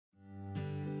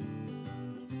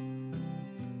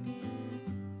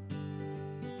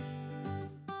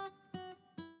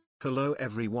Hello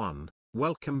everyone,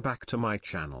 welcome back to my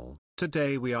channel.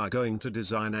 Today we are going to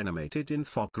design animated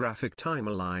infographic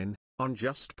timeline, on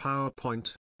just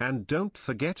PowerPoint, and don't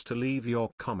forget to leave your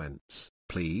comments.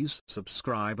 Please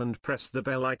subscribe and press the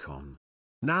bell icon.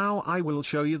 Now I will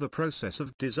show you the process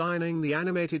of designing the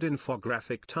animated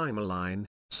infographic timeline,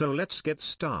 so let's get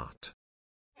started.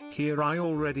 Here I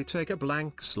already take a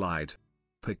blank slide.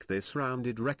 Pick this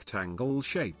rounded rectangle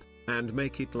shape, and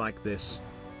make it like this.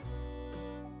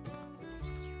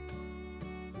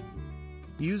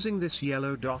 Using this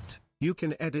yellow dot, you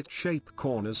can edit shape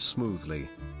corners smoothly.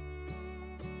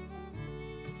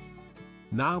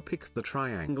 Now pick the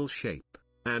triangle shape,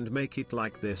 and make it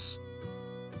like this.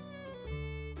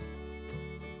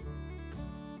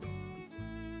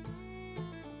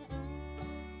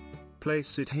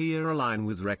 Place it here align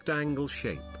with rectangle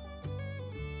shape.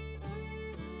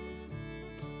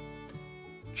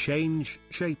 Change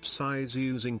shape size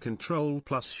using Ctrl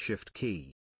plus Shift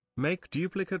key. Make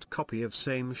duplicate copy of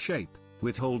same shape,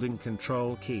 with holding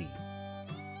Ctrl key.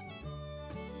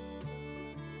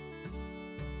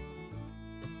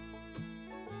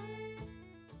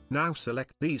 Now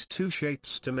select these two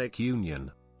shapes to make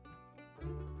union.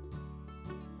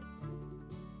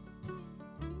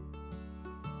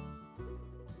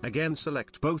 Again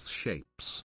select both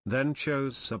shapes, then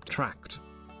choose subtract.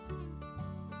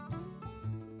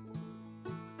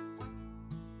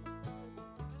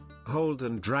 Hold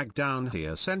and drag down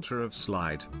here center of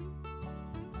slide.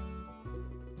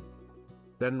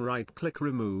 Then right-click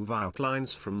remove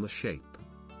outlines from the shape.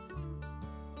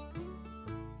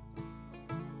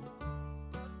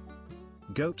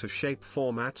 Go to shape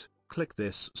format, click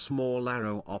this small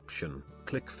arrow option,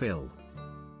 click fill.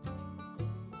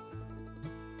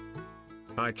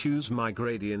 I choose my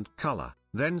gradient color,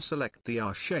 then select the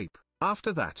R shape.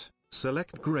 After that,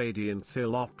 select gradient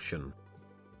fill option.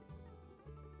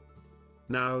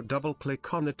 Now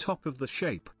double-click on the top of the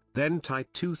shape, then type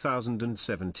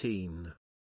 2017.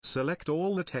 Select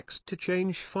all the text to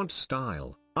change font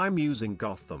style. I'm using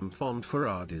Gotham font for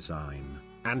our design,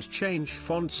 and change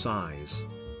font size.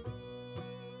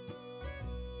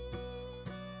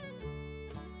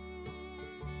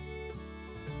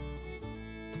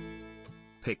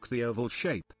 Pick the oval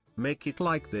shape, make it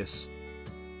like this.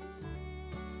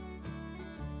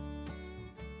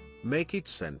 Make it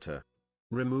center.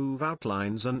 Remove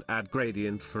outlines and add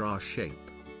gradient for our shape.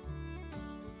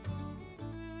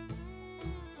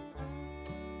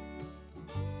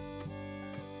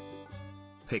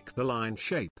 Pick the line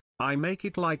shape, I make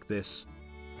it like this.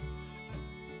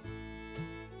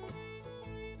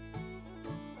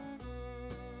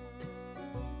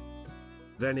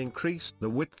 Then increase the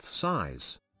width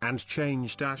size, and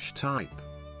change dash type.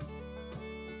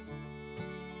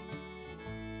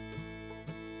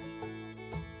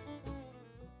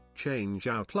 Change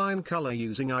outline color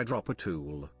using eyedropper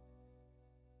tool.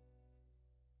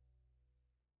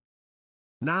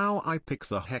 Now I pick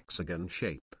the hexagon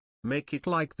shape, make it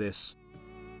like this.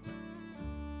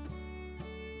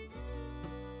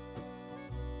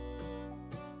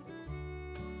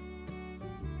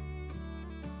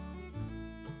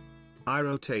 I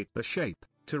rotate the shape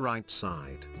to right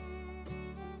side.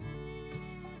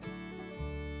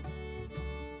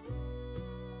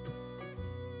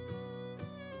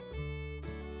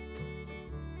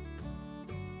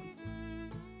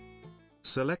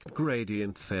 Select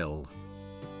gradient fill.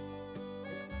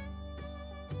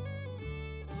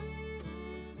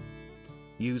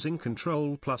 Using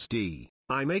Ctrl plus D,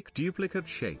 I make duplicate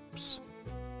shapes.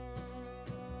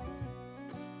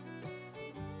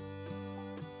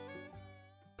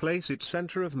 Place it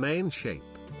center of main shape.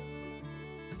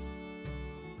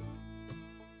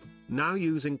 Now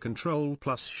using Ctrl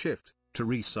plus Shift, to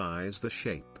resize the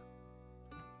shape.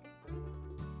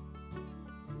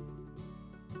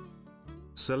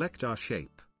 Select our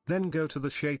shape, then go to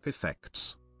the shape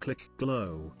effects, click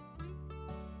glow.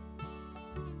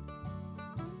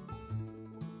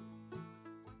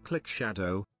 Click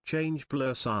shadow, change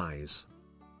blur size.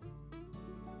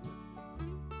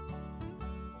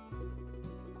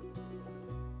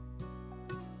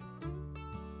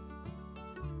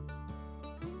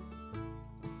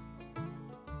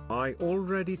 I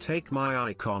already take my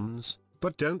icons,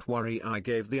 but don't worry, I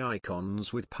gave the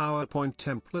icons with PowerPoint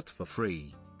template for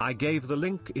free. I gave the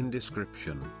link in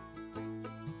description.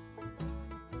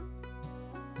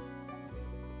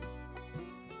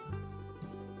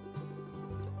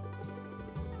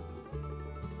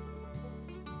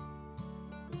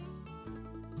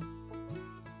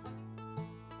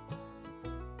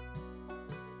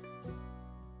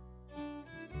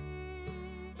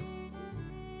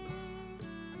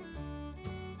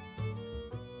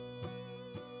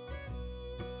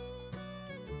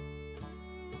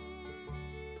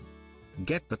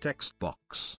 Get the text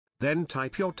box, then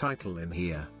type your title in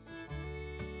here.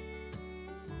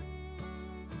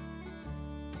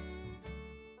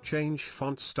 Change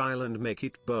font style and make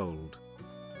it bold.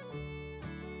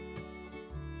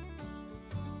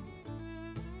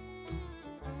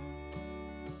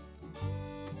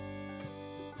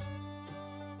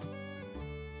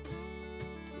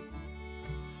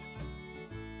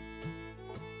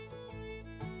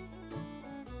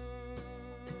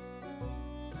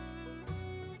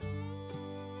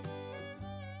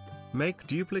 Make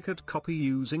duplicate copy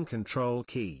using Control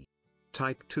key.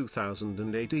 Type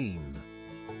 2018.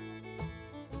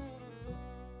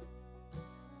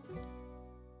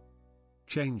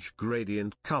 Change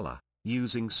gradient color,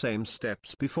 using same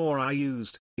steps before I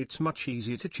used. It's much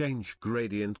easier to change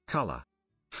gradient color.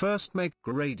 First make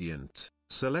gradient,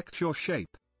 select your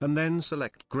shape, and then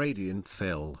select gradient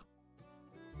fill.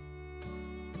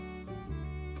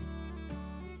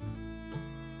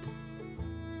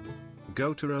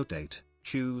 Go to rotate,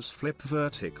 choose flip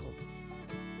vertical.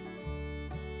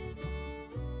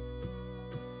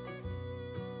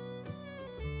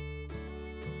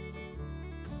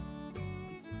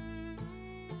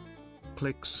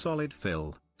 Click solid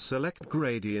fill, select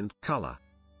gradient color.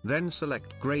 Then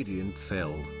select gradient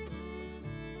fill.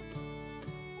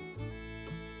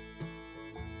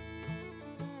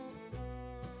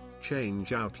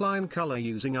 Change outline color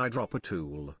using eyedropper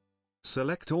tool.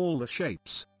 Select all the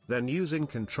shapes, then using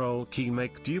Control key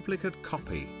make duplicate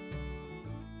copy.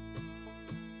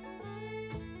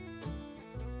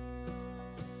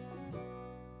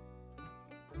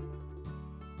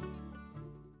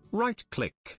 Right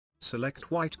click,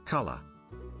 select white color.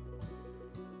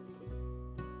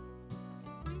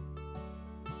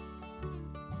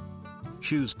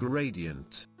 Choose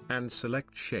gradient, and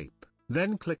select shape,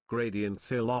 then click gradient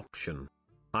fill option.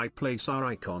 I place our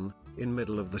icon in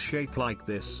middle of the shape like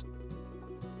this.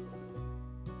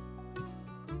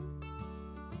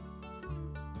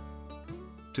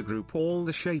 To group all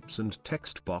the shapes and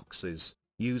text boxes,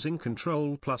 using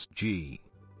Ctrl+G.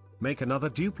 Make another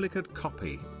duplicate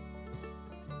copy.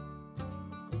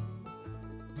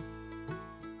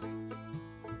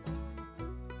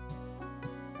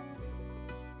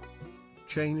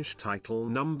 Change title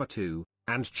number 2,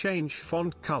 and change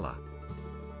font color.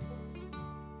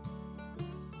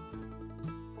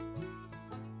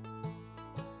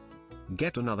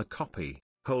 Get another copy,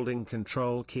 holding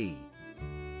Control key.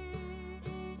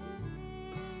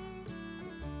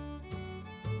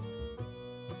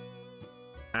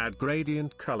 Add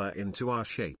gradient color into our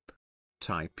shape.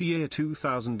 Type year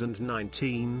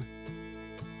 2019.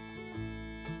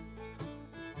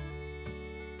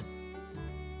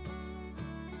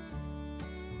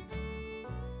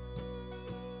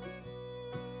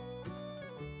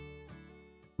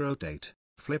 Rotate,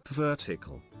 flip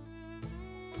vertical.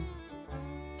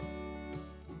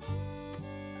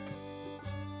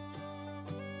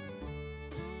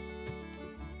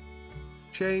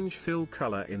 Change fill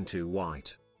color into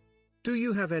white. Do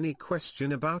you have any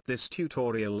question about this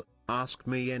tutorial? Ask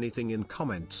me anything in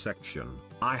comment section.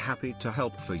 I'm happy to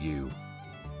help for you.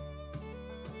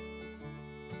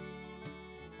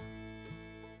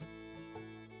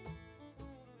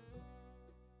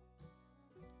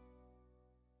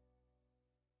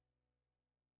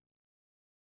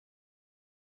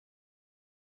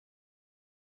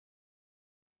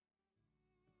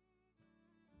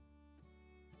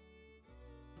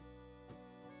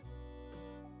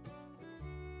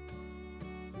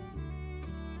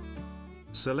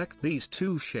 Select these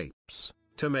two shapes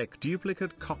to make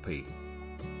duplicate copy.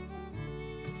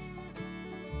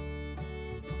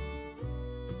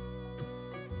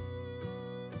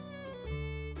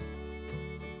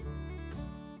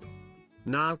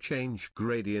 Now change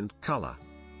gradient color.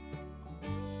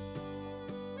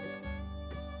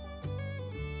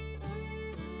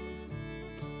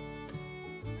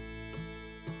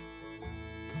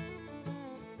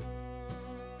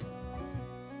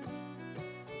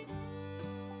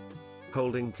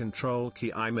 Holding Control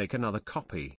key I make another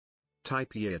copy.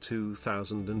 Type year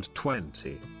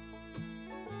 2020.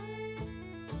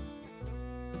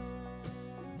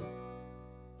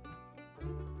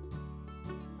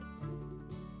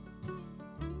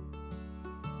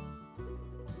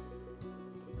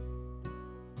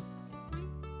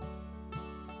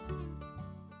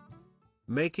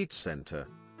 Make it center.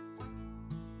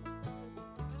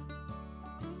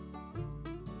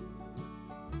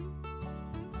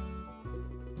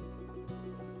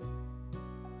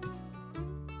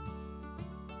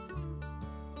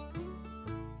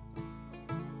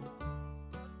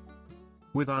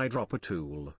 With eyedropper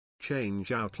tool,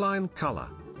 change outline color.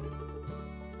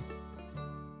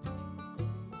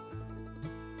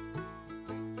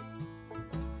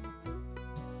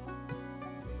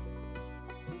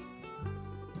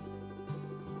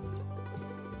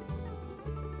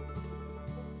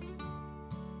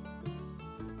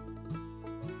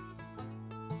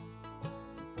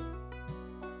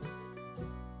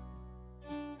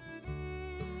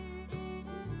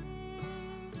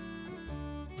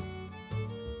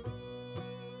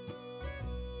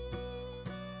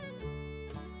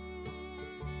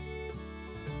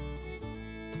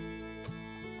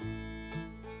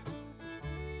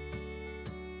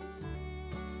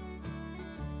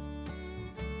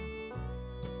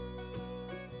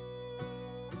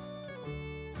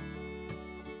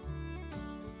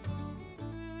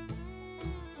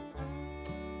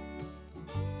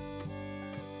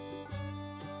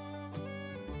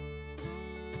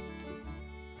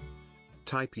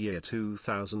 type year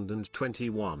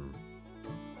 2021.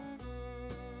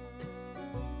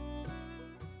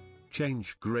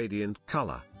 Change gradient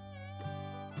color.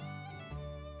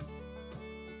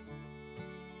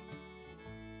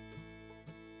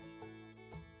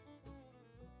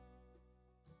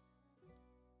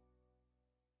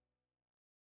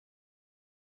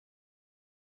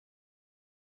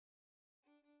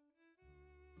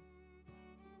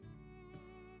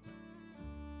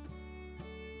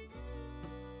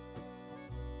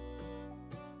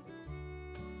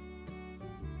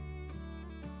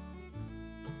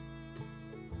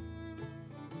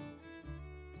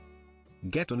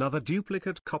 Get another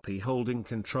duplicate copy holding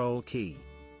Ctrl key.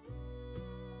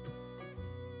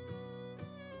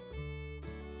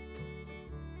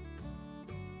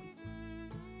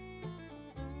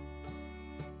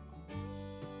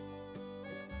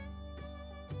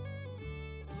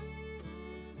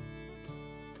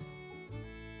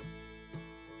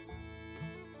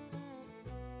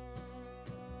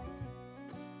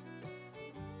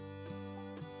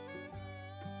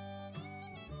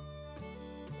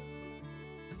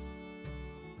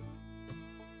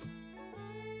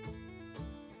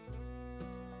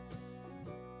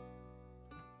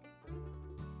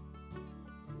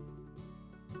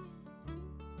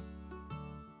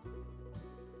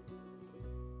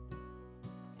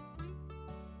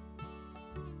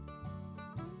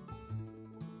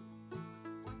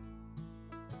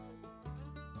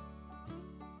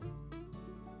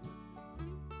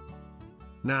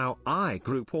 Now I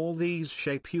group all these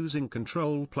shape using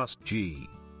Ctrl+G.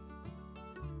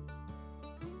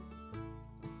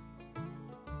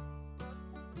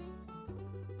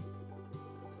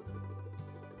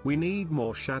 We need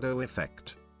more shadow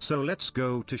effect, so let's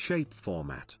go to Shape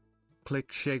Format.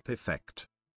 Click Shape Effect.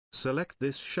 Select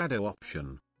this shadow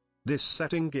option. This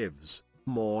setting gives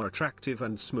more attractive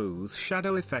and smooth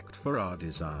shadow effect for our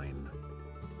design.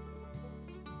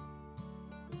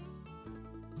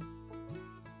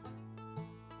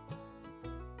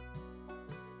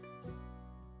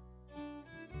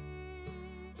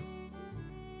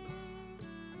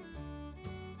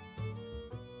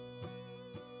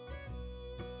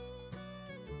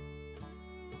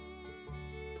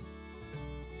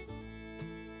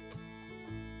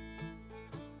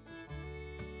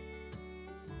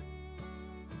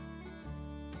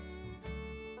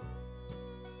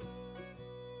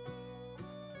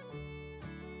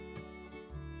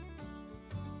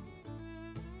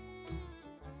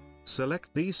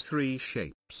 Select these three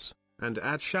shapes, and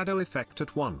add shadow effect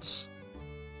at once.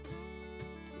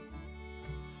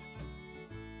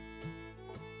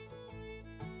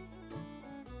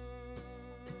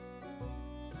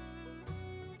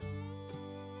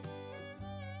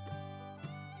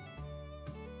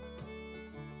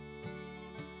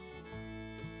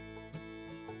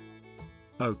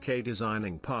 Okay,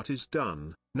 designing part is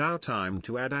done. Now time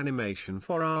to add animation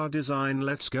for our design.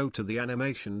 Let's go to the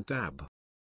Animation tab.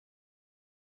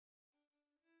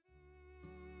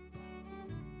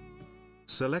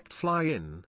 Select Fly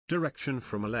In, direction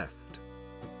from left.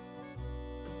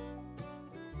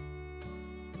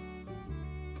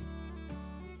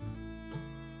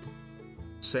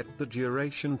 Set the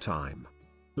duration time.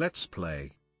 Let's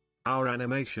play. Our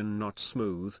animation not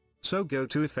smooth, so go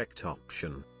to Effect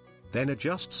option. Then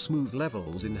adjust smooth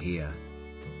levels in here.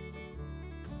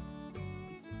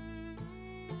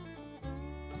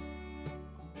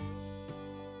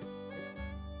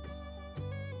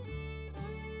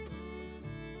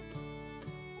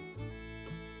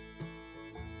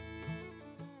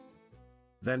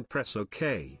 Then press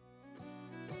OK.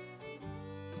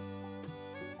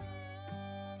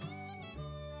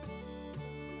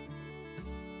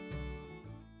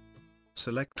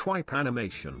 Select Wipe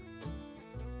Animation.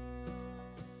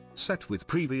 Set with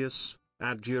Previous,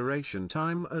 add duration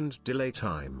time and delay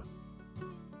time.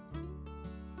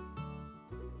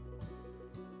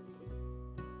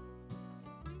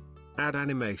 Add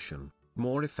animation,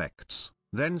 more effects,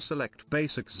 then select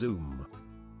Basic Zoom.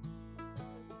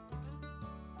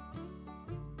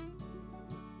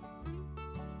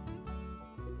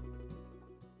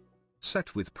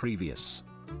 Set with Previous.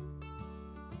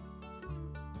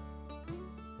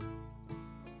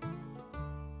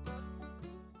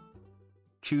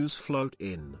 Choose Float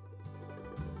In.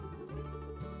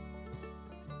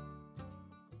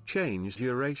 Change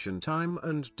duration time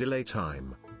and delay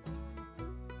time.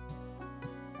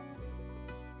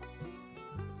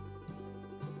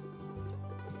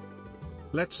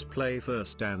 Let's play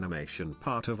first animation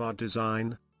part of our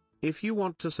design. If you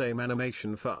want the same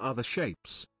animation for other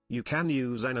shapes, you can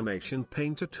use Animation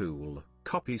Painter tool,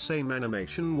 copy same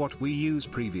animation what we used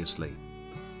previously.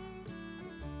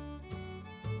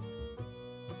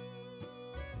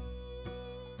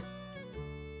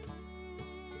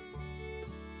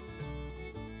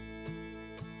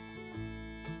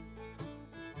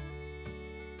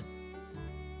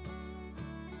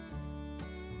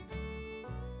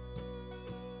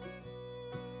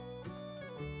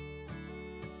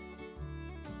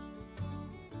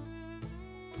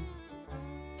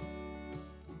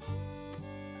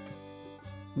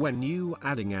 When you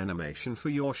adding animation for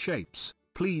your shapes,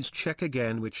 please check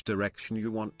again which direction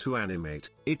you want to animate.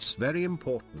 It's very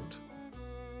important.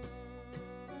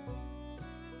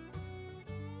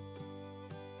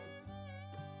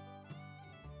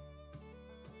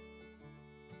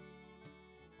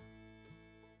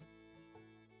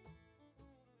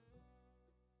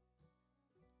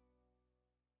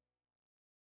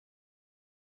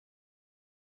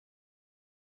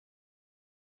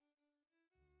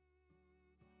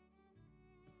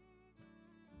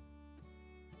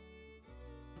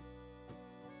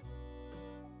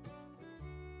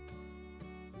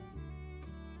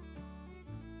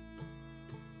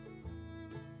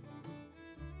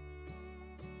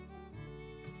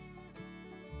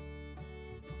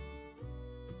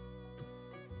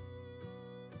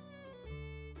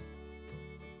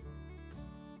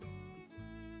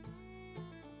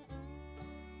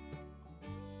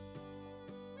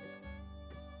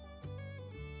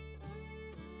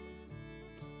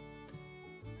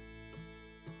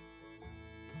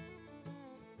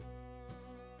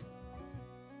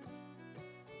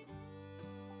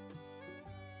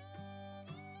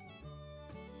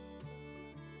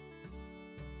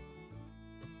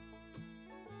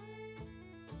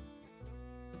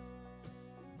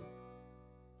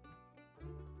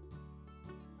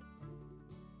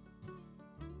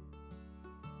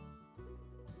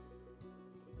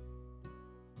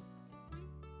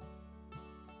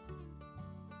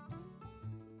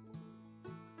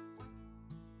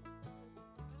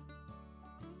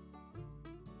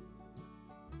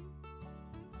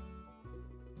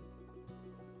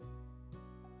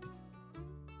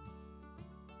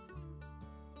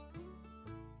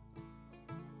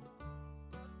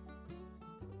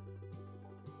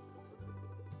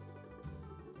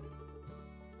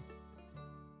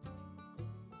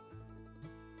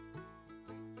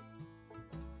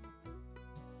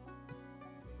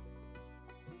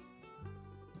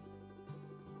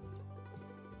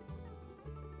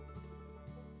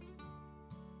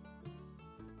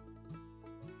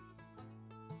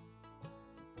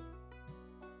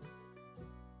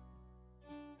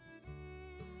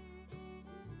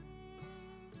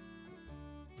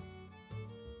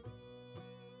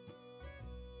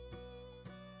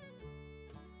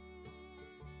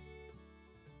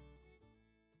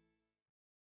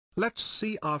 Let's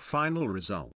see our final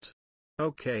result.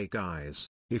 Okay guys,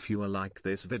 if you like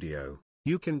this video,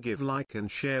 you can give like and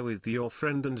share with your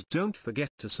friend, and don't forget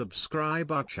to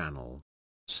subscribe our channel.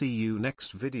 See you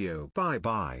next video. Bye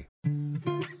bye.